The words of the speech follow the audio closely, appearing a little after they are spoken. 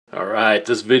Alright,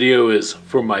 this video is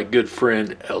for my good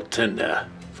friend El Tenda,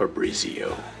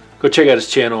 Fabrizio. Go check out his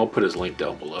channel, I'll put his link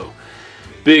down below.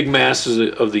 Big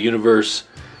Masters of the Universe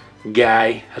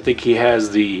guy. I think he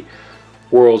has the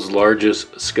world's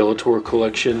largest Skeletor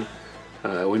collection.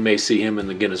 We may see him in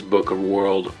the Guinness Book of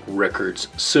World Records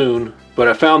soon. But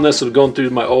I found this, I was going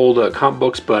through my old comic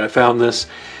books, but I found this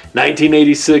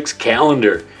 1986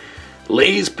 calendar.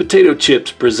 Lay's Potato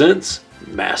Chips presents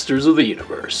Masters of the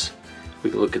Universe. We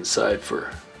can look inside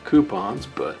for coupons,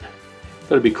 but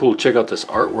that'd be cool. Check out this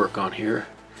artwork on here.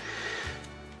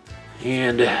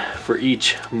 And for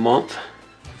each month,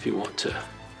 if you want to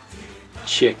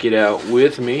check it out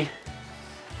with me.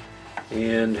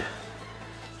 And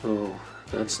oh,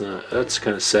 that's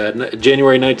kind of sad.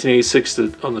 January 1986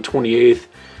 on the 28th.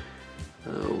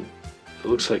 It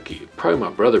looks like probably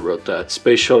my brother wrote that.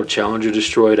 Space Shuttle Challenger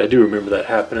destroyed. I do remember that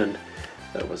happening.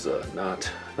 That was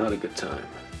not a good time.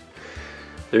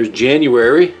 There's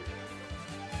January.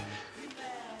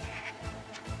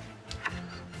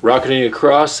 Rocketing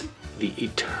across the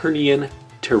Eternian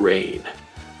terrain.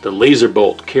 The laser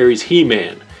bolt carries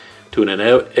He-Man to an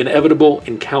inevitable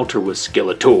encounter with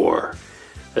Skeletor.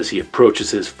 As he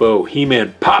approaches his foe,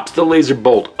 He-Man pops the laser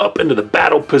bolt up into the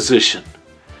battle position.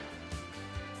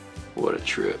 What a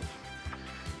trip.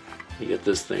 You get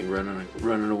this thing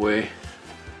running away.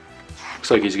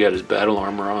 Looks like he's got his battle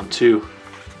armor on too.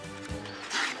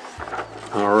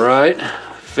 Alright,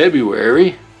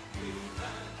 February.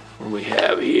 What do we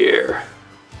have here?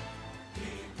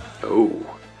 Oh.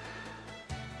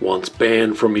 Once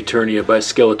banned from Eternia by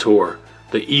Skeletor,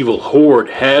 the evil horde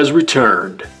has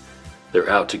returned. They're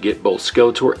out to get both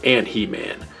Skeletor and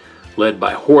He-Man. Led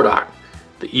by Hordak,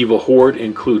 the evil horde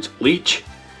includes Leech,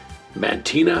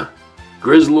 Mantina,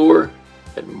 Grizzlor,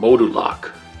 and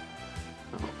Modulok.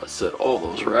 I don't know if I said all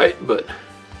those right, but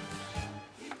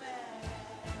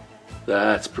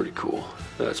that's pretty cool.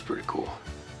 That's pretty cool.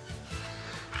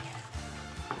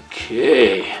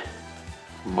 Okay.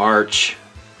 March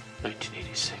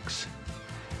 1986.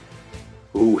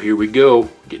 Ooh, here we go.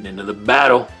 Getting into the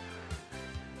battle.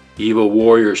 Evil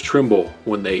warriors tremble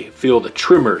when they feel the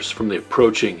tremors from the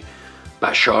approaching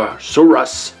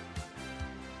Bashasaurus.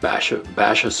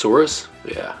 Bashasaurus?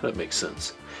 Yeah, that makes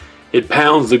sense. It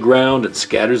pounds the ground and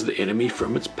scatters the enemy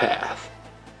from its path.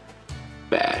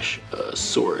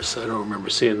 Bashasaurus. I don't remember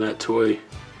seeing that toy.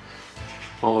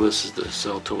 All this is to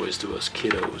sell toys to us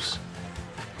kiddos.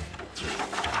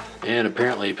 And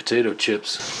apparently potato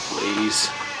chips, ladies.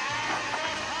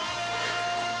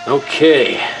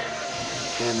 Okay.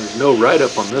 And there's no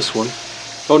write-up on this one.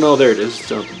 Oh no, there it is. It's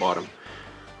down at the bottom.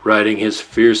 Riding his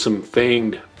fearsome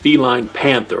fanged feline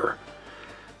panther,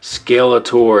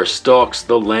 Skeletor stalks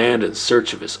the land in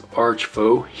search of his arch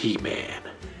foe, He-Man.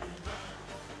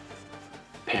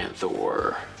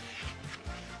 Panther.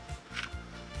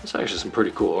 That's actually some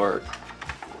pretty cool art.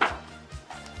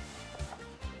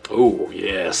 Oh,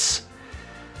 yes.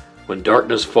 When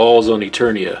darkness falls on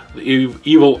Eternia, the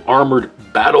evil armored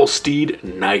battle steed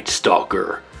Night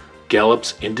Stalker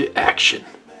gallops into action.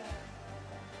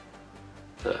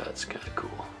 That's kind of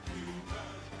cool.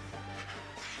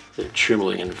 They're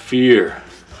trembling in fear.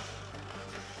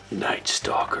 Night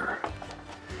Stalker.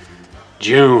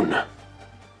 June.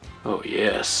 Oh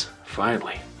yes,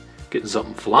 finally. Getting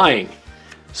something flying.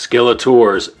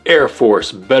 Skeletor's Air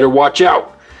Force better watch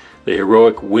out. The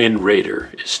heroic Wind Raider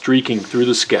is streaking through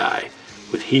the sky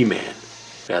with He-Man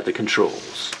at the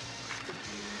controls.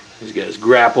 He's got his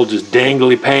grapple just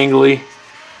dangly-pangly.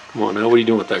 Come on now, what are you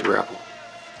doing with that grapple?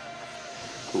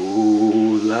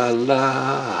 Ooh la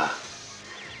la.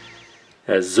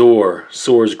 As Zor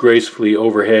soars gracefully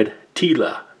overhead,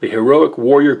 Tila, the heroic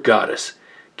warrior goddess,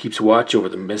 keeps watch over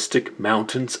the mystic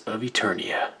mountains of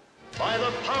Eternia. By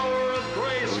the power of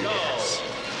Grayskull.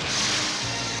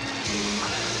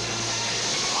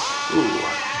 Ooh,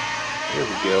 there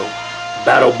we go.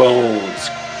 Battle Bones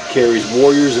carries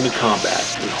warriors into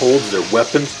combat and holds their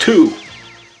weapons too.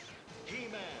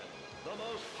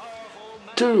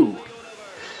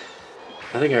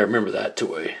 I think I remember that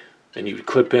toy. And you would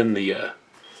clip in the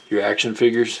your action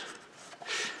figures.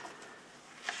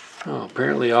 Oh,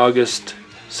 apparently August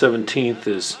 17th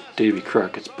is Davy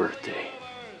Crockett's birthday.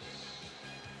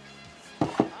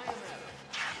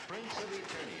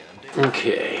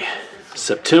 Okay,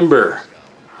 September.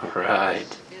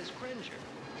 Alright.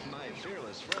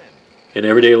 In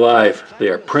everyday life, they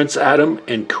are Prince Adam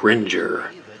and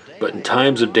Cringer. But in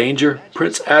times of danger,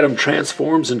 Prince Adam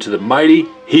transforms into the mighty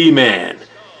He-Man,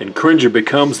 and Cringer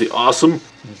becomes the awesome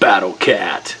Battle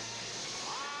Cat.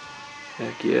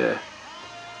 Heck yeah.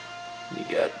 You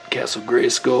got Castle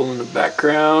Grayskull in the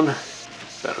background.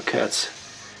 Battle Cat's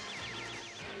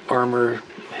armor,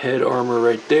 head armor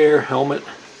right there, helmet.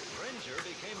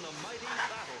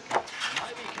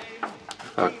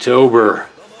 October.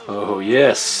 Oh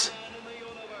yes.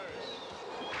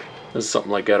 This is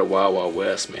something like out of Wild Wild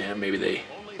West, man. Maybe they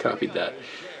copied that.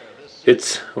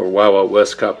 Or Wild Wild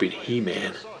West copied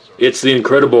He-Man. It's the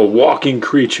incredible walking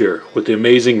creature with the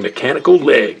amazing mechanical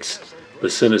legs. The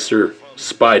sinister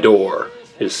Spydor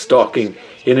is stalking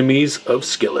enemies of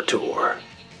Skeletor.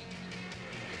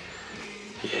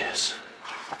 Yes.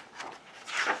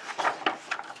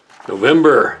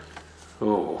 November.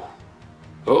 Oh.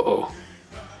 Uh-oh.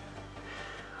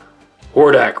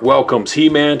 Hordak welcomes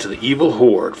He-Man to the evil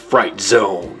horde Fright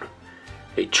Zone.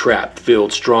 A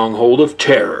trap-filled stronghold of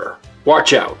terror.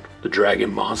 Watch out, the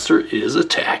dragon monster is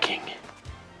attacking.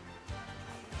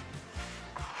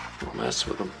 Don't mess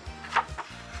with him.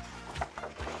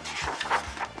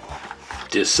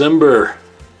 December.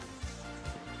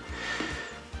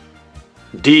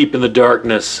 Deep in the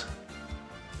darkness.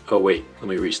 Oh wait, let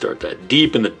me restart that.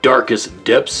 Deep in the darkest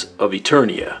depths of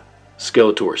Eternia,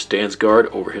 Skeletor stands guard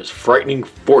over his frightening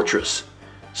fortress,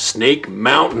 Snake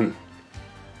Mountain.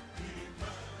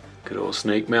 Good old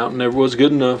Snake Mountain never was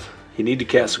good enough. You need to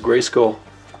cast a Gray Skull.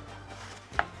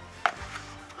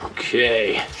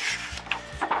 Okay.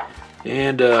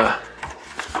 And looks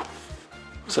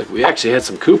like we actually had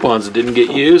some coupons that didn't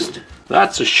get used.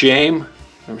 That's a shame.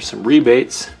 There were some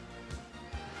rebates.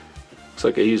 Looks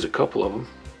like I used a couple of them.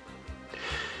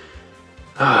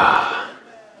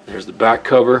 There's the back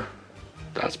cover.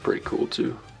 That's pretty cool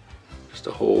too. Just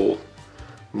a whole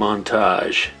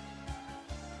montage.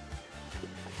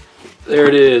 There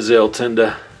it is, El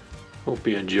Tenda. Hope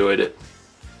you enjoyed it.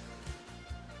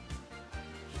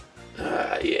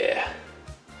 Yeah.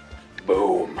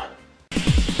 Boom.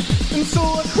 And so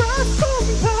I cry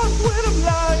sometimes when I'm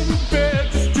lying in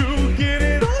bed just to get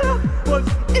it all out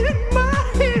what's in my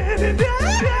head. And I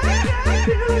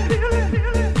feel it,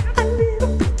 a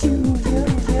little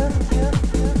peculiar.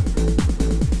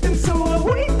 And so I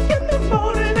wake in the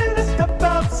morning and I step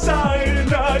outside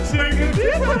and I take a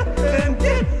deep breath and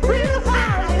get real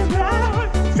high. And I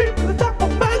feel the top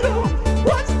of my lungs,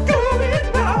 what's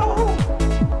going on?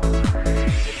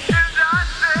 And I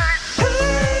say,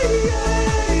 hey,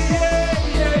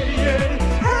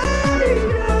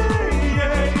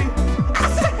 I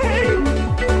say, hey,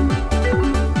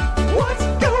 what's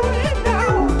going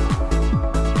on?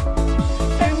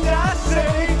 And I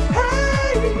say,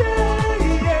 hey,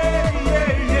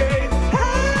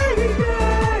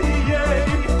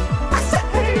 I say,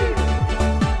 hey,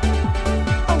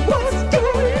 what's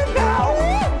going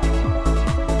on?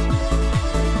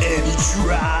 And he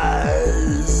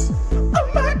tries. Oh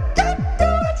my God, do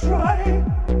I try?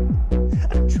 I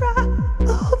try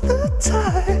all the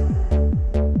time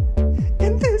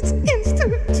in this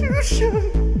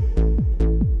institution.